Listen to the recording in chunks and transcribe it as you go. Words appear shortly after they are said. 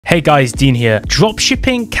Hey guys, Dean here.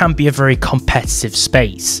 Dropshipping can be a very competitive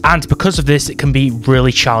space, and because of this, it can be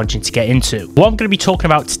really challenging to get into. What I'm going to be talking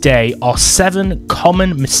about today are 7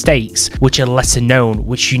 common mistakes which are lesser known,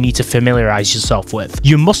 which you need to familiarize yourself with.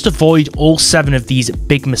 You must avoid all 7 of these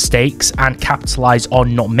big mistakes and capitalize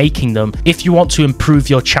on not making them if you want to improve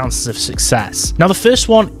your chances of success. Now, the first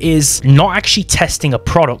one is not actually testing a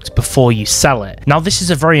product before you sell it. Now, this is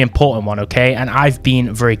a very important one, okay? And I've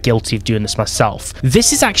been very guilty of doing this myself.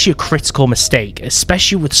 This is actually a critical mistake,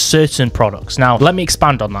 especially with certain products. Now, let me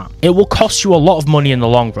expand on that. It will cost you a lot of money in the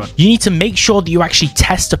long run. You need to make sure that you actually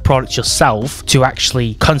test a product yourself to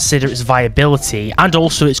actually consider its viability and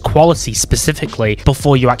also its quality specifically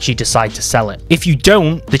before you actually decide to sell it. If you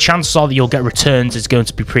don't, the chances are that you'll get returns is going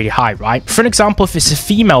to be pretty high, right? For an example, if it's a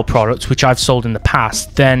female product, which I've sold in the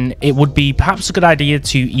past, then it would be perhaps a good idea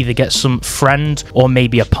to either get some friend or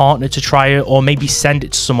maybe a partner to try it, or maybe send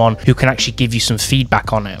it to someone who can actually give you some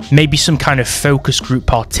feedback on it. Maybe some kind of focus group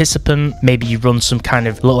participant, maybe you run some kind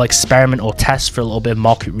of little experiment or test for a little bit of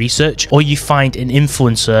market research, or you find an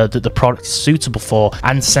influencer that the product is suitable for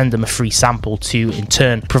and send them a free sample to in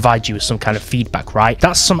turn provide you with some kind of feedback, right?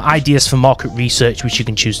 That's some ideas for market research which you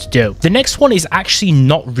can choose to do. The next one is actually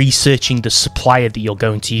not researching the supplier that you're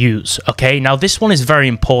going to use, okay? Now, this one is very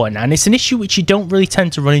important, and it's an issue which you don't really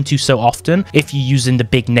tend to run into so often if you're using the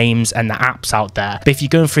big names and the apps out there. But if you're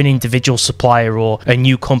going for an individual supplier or a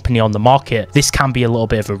new company on the market, this can be a little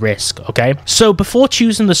bit of a risk, okay? So before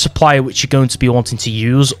choosing the supplier which you're going to be wanting to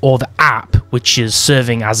use, or the app which is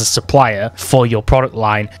serving as a supplier for your product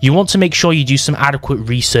line, you want to make sure you do some adequate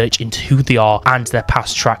research into who they are and their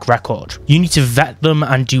past track record. You need to vet them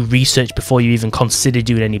and do research before you even consider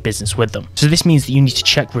doing any business with them. So this means that you need to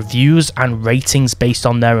check reviews and ratings based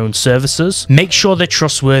on their own services. Make sure they're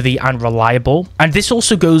trustworthy and reliable. And this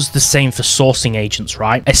also goes the same for sourcing agents,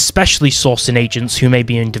 right? Especially sourcing agents who may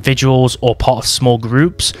be individuals or part of small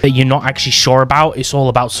groups that you're not actually sure about. It's all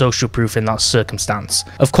about social proof in that circumstance.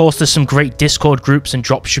 Of course, there's some great Discord groups and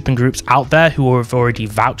dropshipping groups out there who have already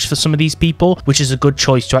vouched for some of these people, which is a good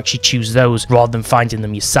choice to actually choose those rather than finding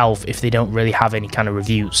them yourself if they don't really have any kind of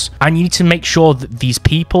reviews. And you need to make sure that these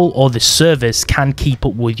people or the service can keep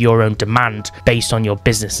up with your own demand based on your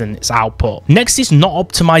business and its output. Next is not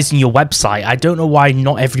optimizing your website. I don't know why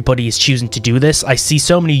not everybody is choosing to do this. I see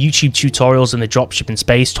so many YouTube tutorials in the dropshipping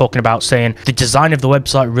space talking about saying the design of the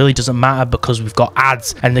website really doesn't matter because we've got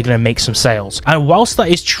ads and they're going to make some sales. And whilst that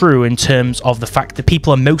is true in terms of the fact that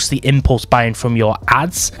people are mostly impulse buying from your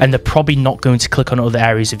ads and they're probably not going to click on other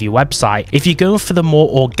areas of your website, if you're going for the more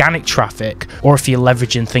organic traffic, or if you're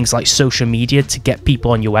leveraging things like social media to get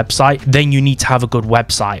people on your website, then you need to have a good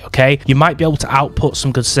website, okay? You might be able to output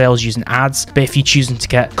some good sales using ads, but if you're choosing to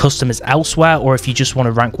get customers elsewhere, or if you just want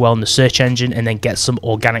to rank well in the search engine and then get some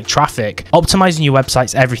organic traffic, optimizing your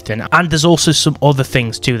website's everything. And there's also some other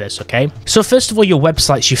things to this, okay? So first of all, your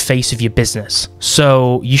website's your face of your business.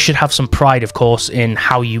 So you should have some pride, of course, in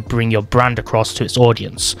how you bring your brand across to its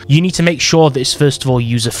audience. You need to make sure that it's first of all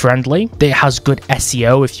user-friendly, that it has good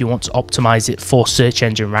SEO if you want to optimize it for search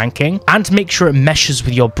engine ranking, and make sure it meshes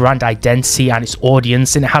with your brand identity and its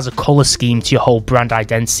audience, and it has a color scheme to your whole brand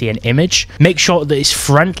identity and image. Make sure that it's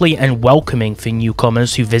friendly and welcoming for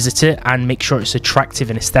newcomers who visit it, and make sure it's attractive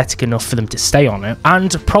and aesthetic enough for them to stay on it.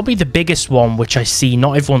 And probably the biggest one, which I see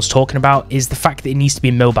not everyone's talking about, is the fact that it needs to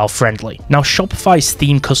be mobile friendly. Now, Shopify's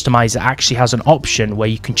theme customizer actually has an option where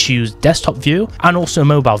you can choose desktop view and also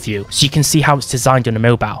mobile view, so you can see how it's designed on a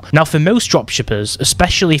mobile. Now, for most dropshippers,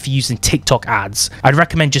 especially if you're using TikTok ads, I'd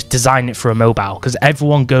recommend just design it for a mobile, because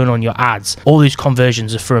everyone going on your ads, all these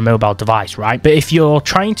conversions are for a mobile device, right? But if you're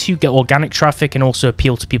trying to get organic traffic and also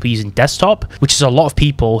appeal to people using desktop, which is a lot of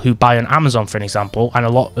people who buy on Amazon, for an example, and a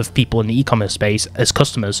lot of people in the e-commerce space as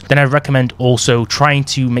customers, then I recommend also trying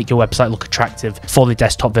to make your website look attractive for the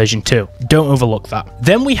desktop version too. Don't overlook that.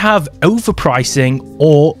 Then we have overpricing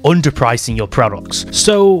or underpricing your products.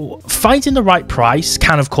 So finding the right price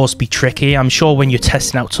can of course be tricky. I'm sure when you're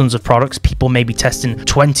testing out tons of products, people may be testing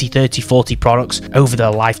 20, 30, 40 products over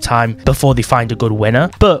their lifetime before they find a good winner.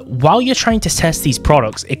 But while you're trying to test these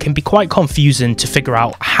products, it can be quite confusing to figure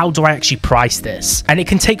out, how do I actually price this? And it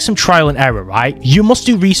can take some trial and error, right? You must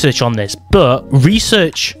do research on this, but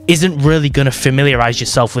research isn't really going to familiarize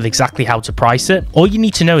yourself with exactly how to price it. All you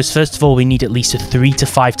need to know is, first of all, we need at least a 3 to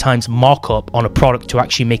 5 times markup on a product to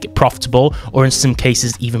actually make it profitable, or in some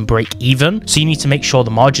cases even break even. So you need to make sure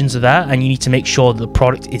the margins are there, and you need to make sure that the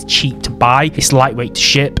product is cheap to buy, it's lightweight to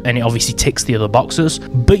ship, and it obviously ticks the other boxes.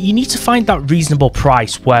 But you need to find that reasonable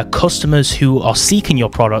price where customers who are seeking your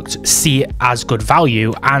product see it as good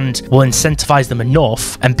value and will incentivize them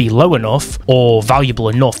enough and be low enough or valuable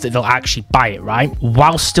enough that they'll actually buy it, it, right?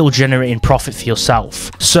 While still generating profit for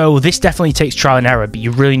yourself. So this definitely takes trial and error, but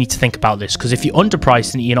you really need to think about this, because if you're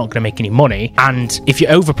underpricing it, you're not going to make any money. And if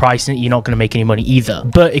you're overpricing it, you're not going to make any money either.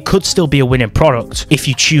 But it could still be a winning product if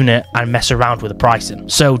you tune it and mess around with the pricing.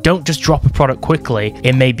 So don't just drop a product quickly.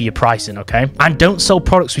 It may be your pricing, okay? And don't sell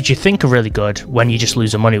products which you think are really good when you're just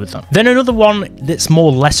losing money with them. Then another one that's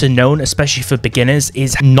more lesser known, especially for beginners,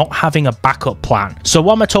 is not having a backup plan. So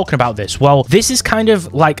why am I talking about this? Well, this is kind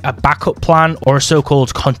of like a backup plan or a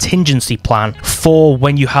so-called contingency plan for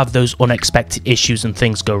when you have those unexpected issues and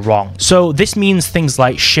things go wrong. So this means things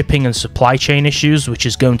like shipping and supply chain issues, which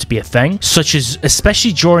is going to be a thing, such as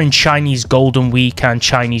especially during Chinese Golden Week and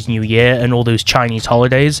Chinese New Year and all those Chinese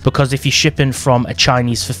holidays, because if you're shipping from a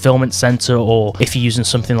Chinese fulfillment center or if you're using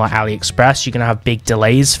something like AliExpress, you're going to have big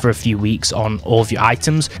delays for a few weeks on all of your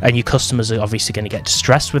items, and your customers are obviously going to get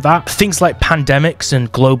distressed with that. Things like pandemics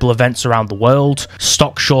and global events around the world,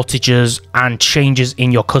 stock shortages, and changes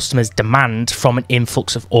in your customers' demand from an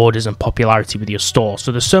influx of orders and popularity with your store.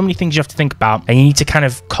 So there's so many things you have to think about, and you need to kind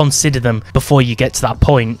of consider them before you get to that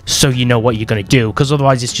point so you know what you're going to do, because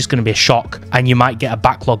otherwise it's just going to be a shock and you might get a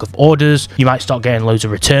backlog of orders, you might start getting loads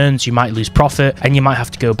of returns, you might lose profit, and you might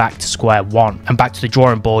have to go back to square one and back to the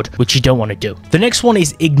drawing board, which you don't want to do. The next one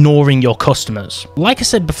is ignoring your customers. Like I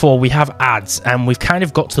said before, we have ads, and we've kind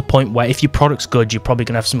of got to the point where if your product's good, you're probably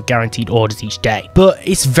going to have some guaranteed orders each day. But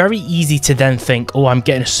it's very easy to then think, oh, I'm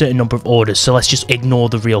getting a certain number of orders, so let's just ignore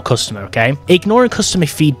the real customer, okay? Ignoring customer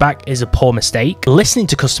feedback is a poor mistake. Listening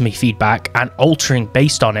to customer feedback and altering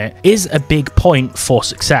based on it is a big point for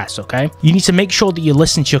success, okay? You need to make sure that you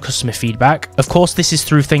listen to your customer feedback. Of course, this is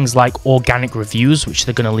through things like organic reviews, which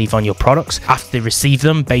they're going to leave on your products after they receive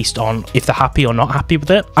them based on if they're happy or not happy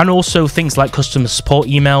with it. And also things like customer support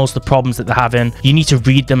emails, the problems that they're having. You need to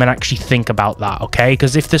read them and actually think about that, okay?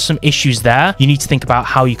 Because if there's some issues there, you need to think about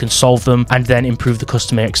how you can solve them and then improve the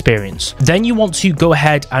customer experience. Then you want to go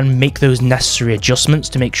ahead and make those necessary adjustments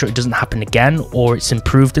to make sure it doesn't happen again or it's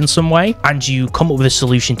improved in some way, and you come up with a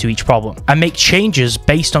solution to each problem and make changes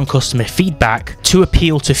based on customer feedback to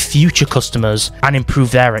appeal to future customers and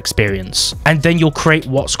improve their experience. And then you'll create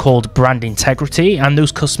what's called brand integrity, and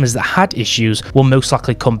those customers that had issues will most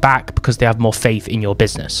likely come back because they have more faith in your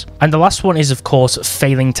business. And the last one is, of course,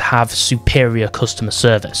 failing to have superior customer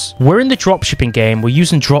service. We're in the dropshipping game. We're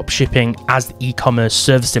using dropshipping as the e-commerce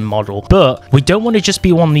servicing model, but we don't want to just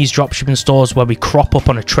be one of these dropshipping stores where we crop up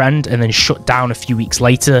on a trend and then shut down a few weeks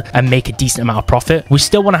later and make a decent amount of profit. We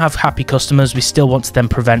still want to have happy customers. We still want to then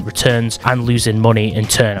prevent returns and losing money in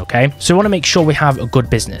turn, okay? So we want to make sure we have a good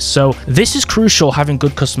business. So this is crucial, having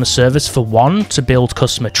good customer service, for one, to build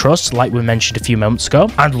customer trust, like we mentioned a few moments ago,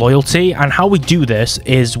 and loyalty. And how we do this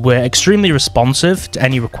is we're extremely responsive to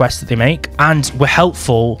any requests that they make, and we're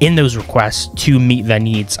helpful in those requests to meet their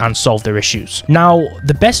needs and solve their issues. Now,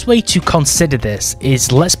 the best way to consider this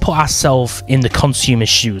is, let's put ourselves in the consumer's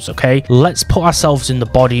shoes, okay? Let's put ourselves in the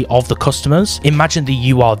body of the customers. Imagine that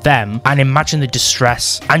you are them, and imagine the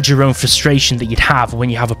distress and your own frustration that you'd have when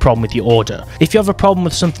you have a problem with your order. If you have a problem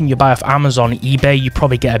with something you buy off Amazon or eBay, you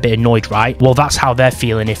probably get a bit annoyed, right? Well, that's how they're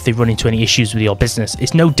feeling if they run into any issues with your business.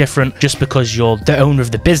 It's no different just because you're the owner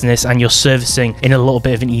of the business and you're servicing in a little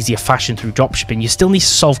bit of an easier fashion through dropshipping. You still need to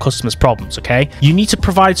solve customers' problems, okay? You need to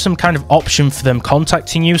provide some kind of option for them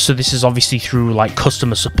contacting you. So this is obviously through like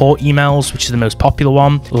customer support emails, which is the most popular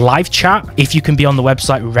one. Live chat, if you can be on the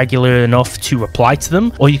website regularly enough to reply to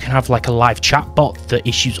them, or you can have like a live chat bot that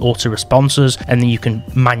issues auto responses and then you can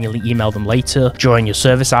manually email them later during your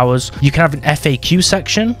service hours. You can have an FAQ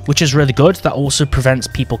section, which is really good. That also prevents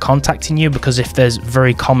people contacting you, because if there's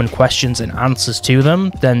very common questions and answers to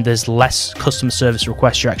them, then there's less customer service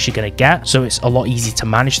requests you're actually going to get. So it's a lot easier to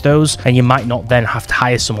manage those, and you might not then have to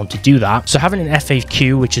hire someone to do that. So having an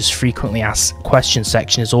FAQ, which is frequently asked questions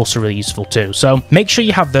section, is also really useful too. So make sure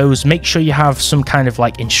you have those. Make sure you have some kind of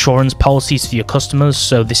like insurance policies for your customers.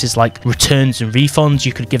 So this is like returns and refunds.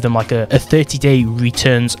 You could give them like a 30-day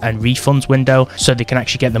returns and refunds window so they can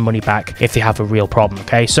actually get the money back if they have a real problem,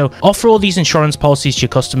 okay? So offer all these insurance policies to your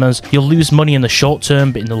customers. You'll lose money in the short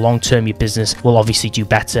term, but in the long term, your business will obviously do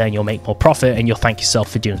better and you'll make more profit, and you'll thank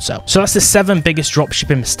yourself for doing so. So that's the 7 biggest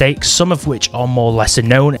dropshipping mistakes, some of which are more lesser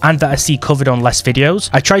known and that I see covered on less videos.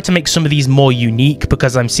 I tried to make some of these more unique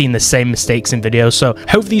because I'm seeing the same mistakes in videos. So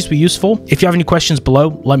hope these were useful. If you have any questions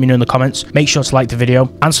below, let me know in the comments. Make sure to like the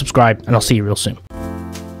video and subscribe, and I'll see you real soon.